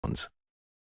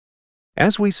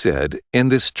As we said, in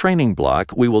this training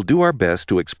block, we will do our best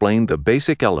to explain the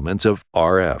basic elements of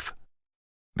RF.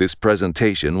 This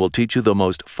presentation will teach you the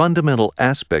most fundamental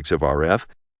aspects of RF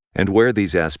and where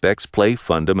these aspects play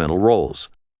fundamental roles.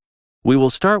 We will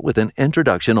start with an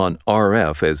introduction on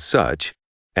RF as such,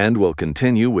 and will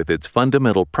continue with its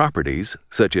fundamental properties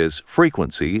such as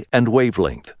frequency and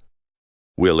wavelength.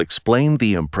 We'll explain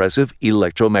the impressive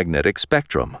electromagnetic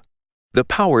spectrum, the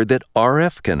power that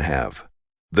RF can have,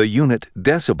 the unit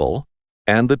decibel,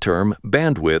 and the term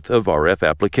bandwidth of RF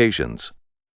applications.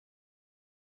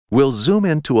 We'll zoom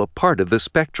into a part of the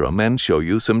spectrum and show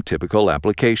you some typical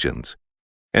applications.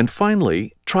 And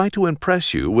finally, try to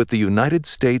impress you with the United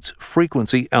States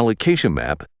frequency allocation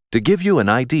map to give you an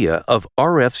idea of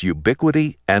RF's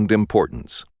ubiquity and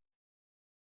importance.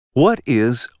 What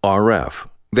is RF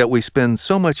that we spend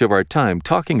so much of our time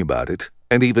talking about it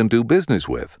and even do business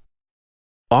with?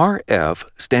 RF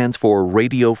stands for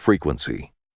radio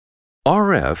frequency.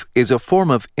 RF is a form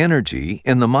of energy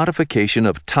in the modification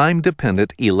of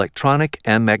time-dependent electronic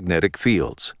and magnetic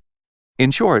fields.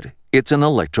 In short, it's an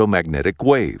electromagnetic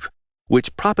wave,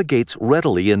 which propagates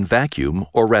readily in vacuum,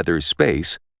 or rather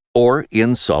space, or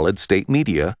in solid-state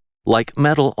media, like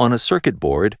metal on a circuit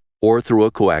board or through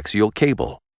a coaxial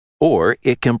cable, or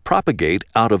it can propagate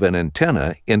out of an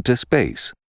antenna into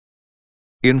space.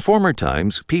 In former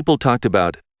times, people talked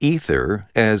about ether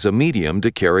as a medium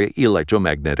to carry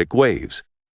electromagnetic waves.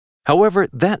 However,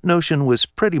 that notion was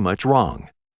pretty much wrong.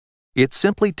 It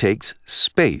simply takes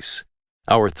space,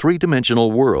 our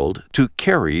three-dimensional world, to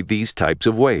carry these types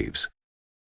of waves.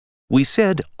 We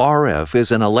said RF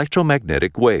is an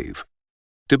electromagnetic wave.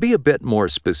 To be a bit more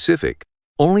specific,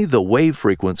 only the wave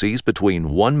frequencies between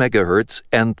 1 MHz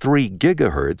and 3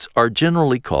 GHz are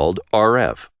generally called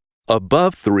RF.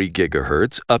 Above 3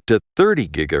 GHz up to 30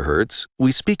 GHz,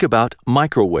 we speak about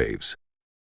microwaves.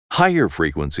 Higher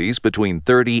frequencies between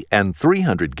 30 and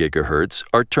 300 GHz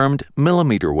are termed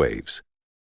millimeter waves.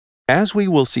 As we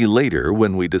will see later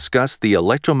when we discuss the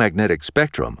electromagnetic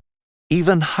spectrum,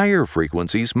 even higher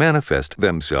frequencies manifest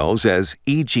themselves as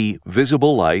e.g.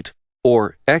 visible light,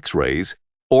 or X-rays,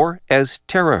 or as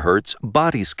terahertz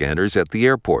body scanners at the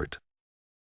airport.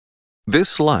 This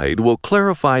slide will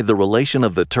clarify the relation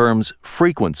of the terms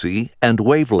frequency and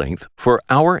wavelength for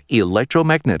our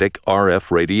electromagnetic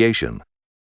RF radiation.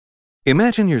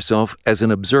 Imagine yourself as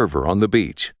an observer on the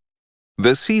beach.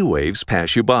 The sea waves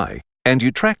pass you by, and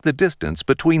you track the distance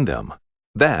between them.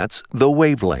 That's the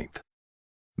wavelength.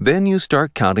 Then you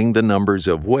start counting the numbers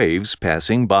of waves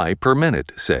passing by per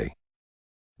minute, say.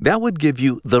 That would give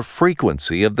you the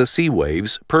frequency of the sea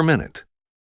waves per minute.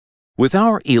 With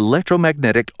our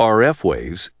electromagnetic RF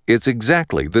waves, it's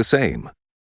exactly the same.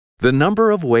 The number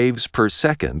of waves per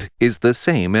second is the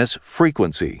same as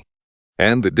frequency,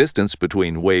 and the distance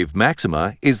between wave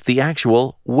maxima is the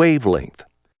actual wavelength.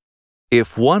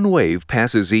 If one wave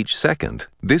passes each second,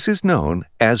 this is known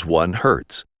as 1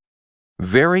 Hz.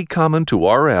 Very common to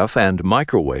RF and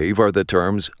microwave are the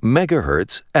terms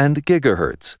megahertz and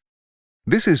gigahertz.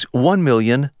 This is 1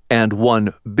 million and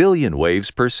 1 billion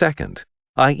waves per second,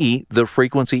 i.e. the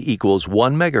frequency equals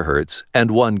 1 MHz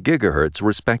and 1 GHz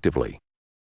respectively.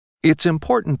 It's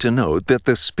important to note that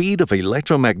the speed of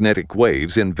electromagnetic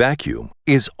waves in vacuum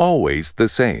is always the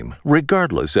same,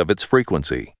 regardless of its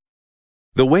frequency.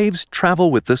 The waves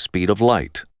travel with the speed of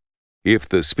light. If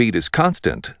the speed is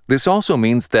constant, this also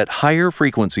means that higher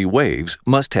frequency waves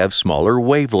must have smaller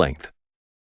wavelength.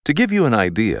 To give you an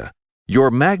idea, your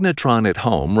magnetron at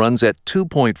home runs at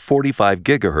 2.45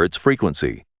 GHz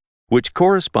frequency, which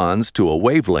corresponds to a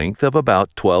wavelength of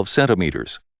about 12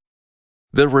 centimeters.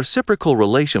 The reciprocal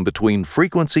relation between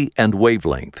frequency and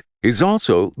wavelength is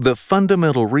also the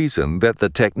fundamental reason that the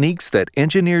techniques that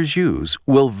engineers use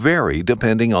will vary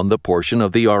depending on the portion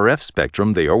of the RF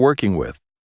spectrum they are working with.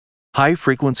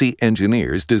 High-frequency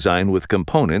engineers design with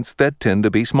components that tend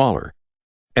to be smaller,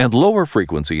 and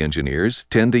lower-frequency engineers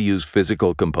tend to use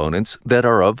physical components that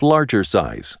are of larger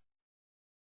size.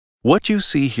 What you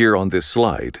see here on this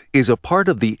slide is a part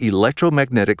of the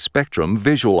electromagnetic spectrum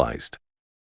visualized.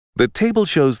 The table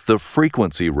shows the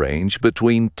frequency range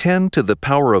between 10 to the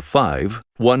power of 5,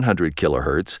 100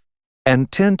 kHz, and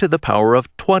 10 to the power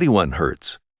of 21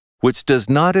 Hz, which does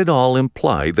not at all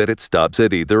imply that it stops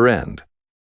at either end.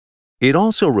 It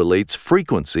also relates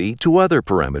frequency to other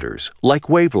parameters like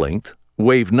wavelength,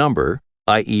 wave number,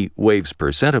 i.e. waves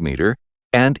per centimeter,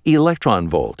 and electron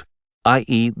volt,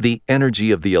 i.e. the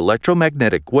energy of the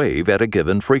electromagnetic wave at a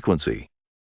given frequency.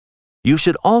 You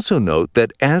should also note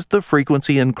that as the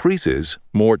frequency increases,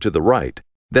 more to the right,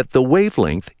 that the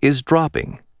wavelength is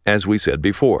dropping, as we said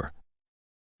before.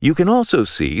 You can also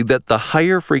see that the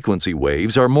higher frequency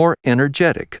waves are more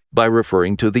energetic by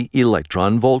referring to the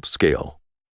electron-volt scale.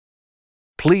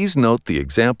 Please note the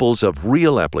examples of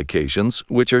real applications,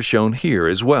 which are shown here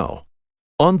as well.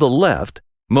 On the left,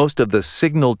 most of the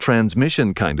signal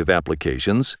transmission kind of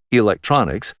applications,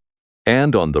 electronics,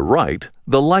 and on the right,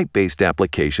 the light-based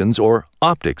applications or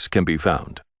optics can be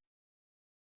found.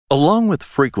 Along with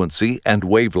frequency and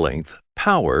wavelength,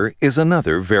 power is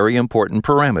another very important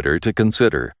parameter to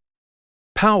consider.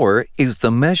 Power is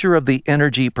the measure of the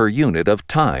energy per unit of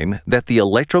time that the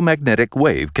electromagnetic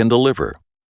wave can deliver.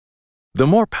 The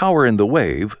more power in the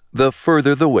wave, the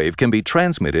further the wave can be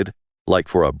transmitted, like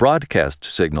for a broadcast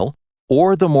signal,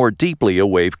 or the more deeply a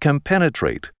wave can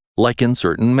penetrate, like in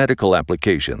certain medical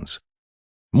applications.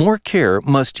 More care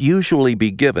must usually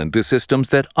be given to systems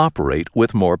that operate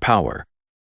with more power.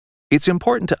 It's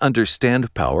important to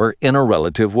understand power in a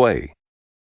relative way.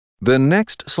 The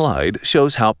next slide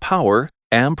shows how power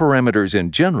and parameters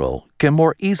in general can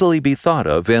more easily be thought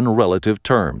of in relative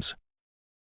terms.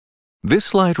 This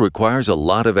slide requires a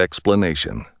lot of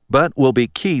explanation, but will be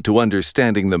key to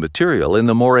understanding the material in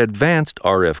the more advanced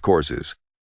RF courses,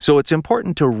 so it's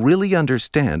important to really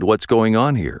understand what's going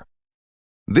on here.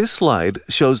 This slide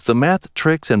shows the math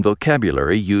tricks and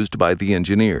vocabulary used by the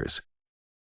engineers.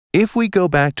 If we go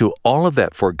back to all of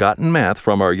that forgotten math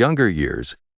from our younger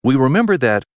years, we remember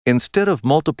that instead of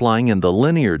multiplying in the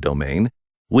linear domain,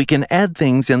 we can add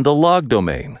things in the log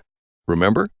domain.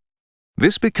 Remember?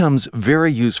 This becomes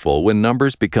very useful when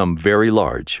numbers become very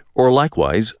large, or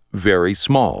likewise, very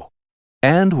small,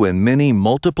 and when many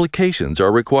multiplications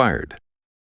are required.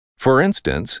 For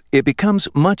instance, it becomes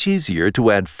much easier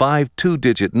to add 5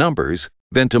 two-digit numbers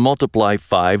than to multiply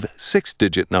 5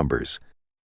 six-digit numbers.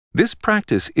 This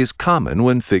practice is common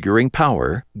when figuring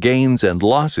power, gains, and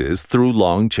losses through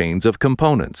long chains of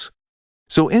components.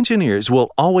 So engineers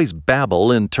will always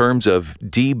babble in terms of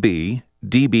dB,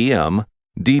 dBm,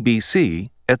 dBc,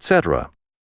 etc.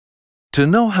 To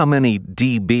know how many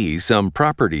dB some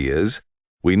property is,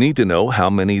 we need to know how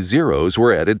many zeros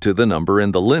were added to the number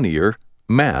in the linear,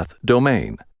 math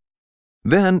domain.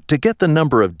 Then, to get the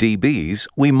number of dBs,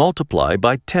 we multiply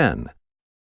by 10.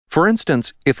 For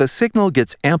instance, if a signal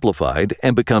gets amplified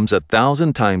and becomes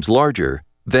 1,000 times larger,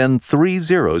 then 3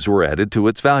 zeros were added to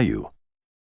its value.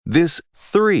 This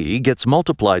 3 gets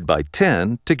multiplied by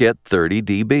 10 to get 30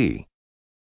 dB.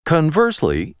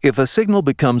 Conversely, if a signal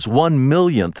becomes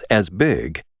 1/1,000,000th as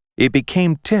big, it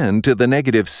became 10 to the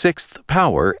negative 6th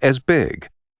power as big,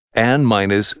 and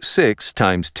minus 6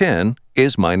 times 10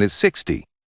 is minus 60.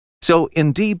 So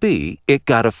in dB, it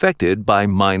got affected by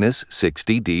minus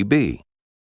 60 dB.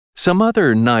 Some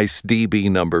other nice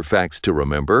dB number facts to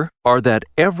remember are that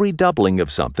every doubling of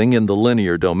something in the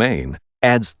linear domain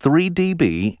adds 3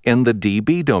 dB in the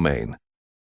dB domain.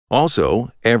 Also,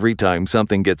 every time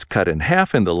something gets cut in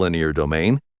half in the linear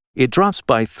domain, it drops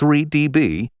by 3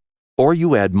 dB, or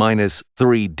you add minus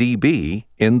 3 dB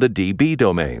in the dB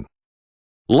domain.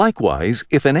 Likewise,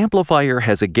 if an amplifier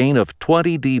has a gain of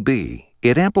 20 dB,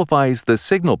 it amplifies the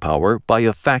signal power by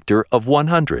a factor of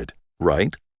 100,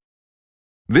 right?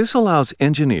 This allows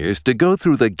engineers to go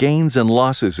through the gains and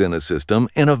losses in a system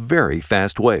in a very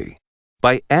fast way,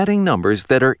 by adding numbers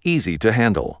that are easy to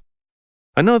handle.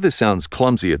 I know this sounds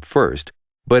clumsy at first,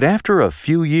 but after a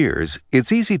few years,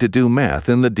 it's easy to do math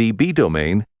in the dB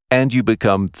domain, and you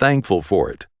become thankful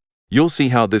for it. You'll see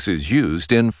how this is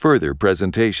used in further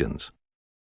presentations.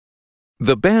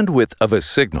 The bandwidth of a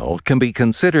signal can be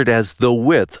considered as the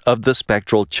width of the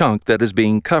spectral chunk that is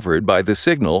being covered by the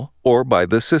signal or by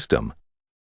the system.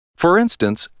 For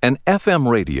instance, an FM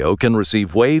radio can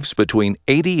receive waves between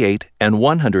 88 and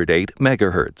 108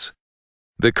 MHz.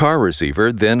 The car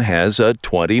receiver then has a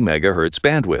 20 MHz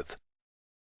bandwidth.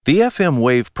 The FM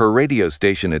wave per radio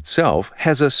station itself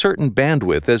has a certain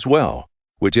bandwidth as well,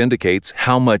 which indicates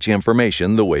how much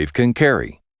information the wave can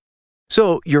carry.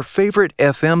 So, your favorite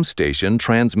FM station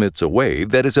transmits a wave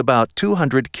that is about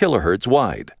 200 kHz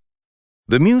wide.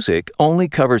 The music only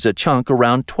covers a chunk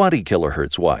around 20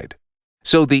 kHz wide.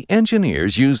 So the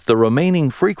engineers used the remaining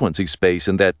frequency space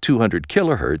in that 200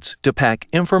 kHz to pack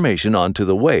information onto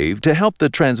the wave to help the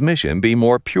transmission be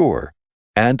more pure,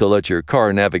 and to let your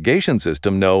car navigation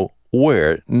system know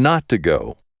where not to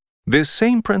go. This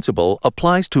same principle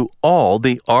applies to all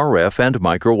the RF and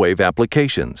microwave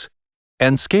applications,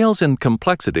 and scales in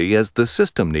complexity as the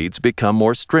system needs become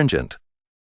more stringent.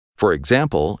 For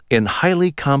example, in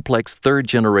highly complex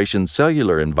third-generation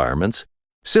cellular environments,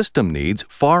 system needs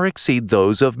far exceed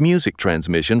those of music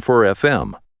transmission for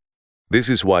FM. This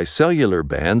is why cellular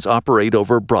bands operate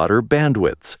over broader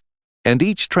bandwidths. and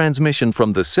each transmission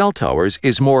from the cell towers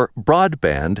is more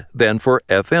broadband than for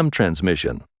FM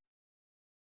transmission.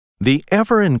 The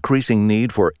ever-increasing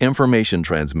need for information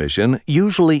transmission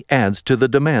usually adds to the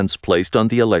demands placed on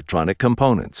the electronic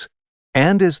components,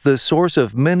 and is the source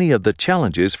of many of the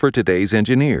challenges for today's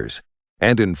engineers,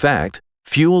 and in fact,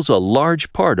 fuels a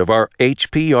large part of our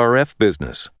HPRF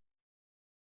business.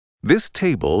 This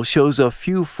table shows a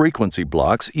few frequency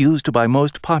blocks used by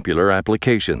most popular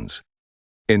applications.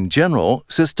 In general,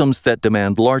 systems that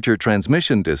demand larger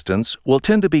transmission distance will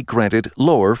tend to be granted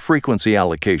lower frequency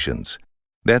allocations.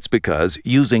 That's because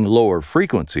using lower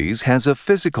frequencies has a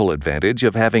physical advantage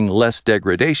of having less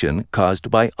degradation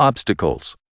caused by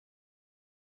obstacles.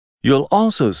 You'll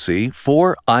also see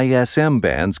 4 ISM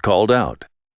bands called out.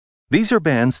 These are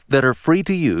bands that are free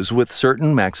to use with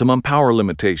certain maximum power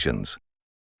limitations.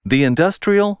 The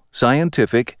industrial,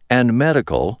 scientific, and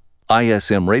medical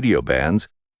ISM radio bands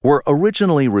were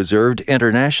originally reserved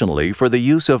internationally for the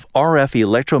use of RF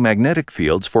electromagnetic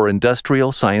fields for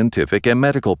industrial, scientific, and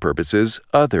medical purposes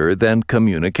other than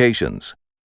communications.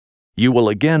 You will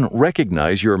again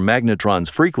recognize your magnetron's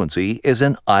frequency is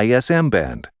an ISM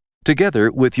band,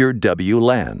 together with your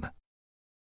WLAN.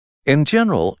 In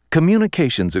general,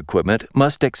 communications equipment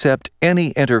must accept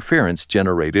any interference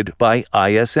generated by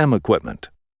ISM equipment.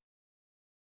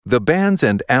 The bands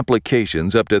and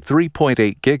applications up to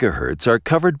 3.8 GHz are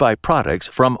covered by products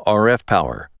from RF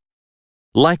Power.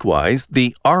 Likewise,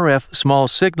 the RF small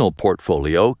signal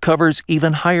portfolio covers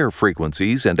even higher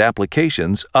frequencies and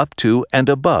applications up to and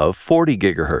above 40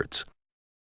 GHz.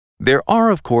 There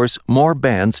are, of course, more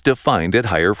bands defined at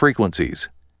higher frequencies.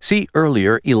 See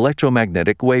earlier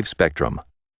electromagnetic wave spectrum.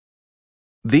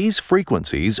 These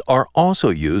frequencies are also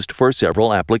used for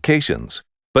several applications,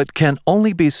 but can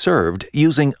only be served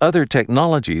using other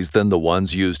technologies than the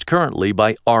ones used currently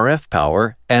by RF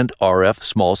Power and RF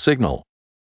Small Signal.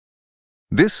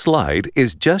 This slide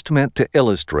is just meant to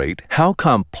illustrate how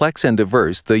complex and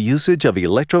diverse the usage of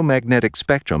electromagnetic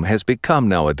spectrum has become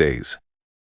nowadays.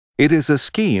 It is a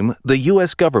scheme the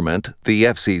U.S. government, the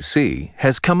FCC,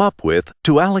 has come up with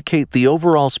to allocate the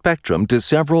overall spectrum to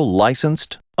several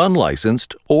licensed,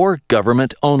 unlicensed, or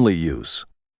government-only use.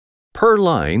 Per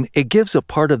line, it gives a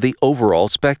part of the overall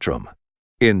spectrum.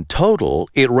 In total,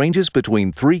 it ranges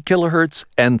between 3 kHz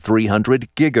and 300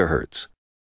 GHz.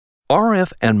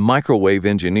 RF and microwave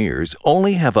engineers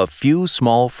only have a few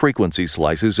small frequency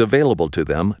slices available to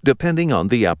them depending on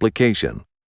the application.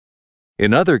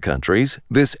 In other countries,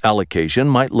 this allocation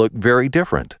might look very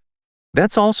different.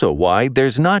 That's also why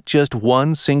there's not just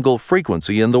one single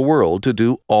frequency in the world to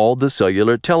do all the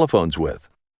cellular telephones with.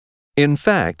 In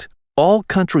fact, all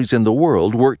countries in the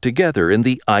world work together in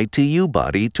the ITU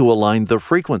body to align the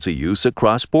frequency use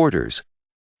across borders.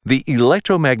 The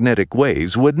electromagnetic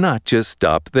waves would not just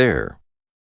stop there.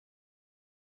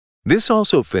 This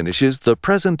also finishes the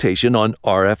presentation on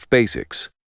RF basics.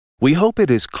 We hope it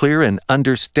is clear and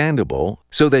understandable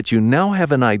so that you now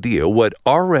have an idea what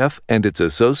RF and its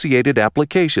associated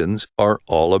applications are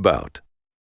all about.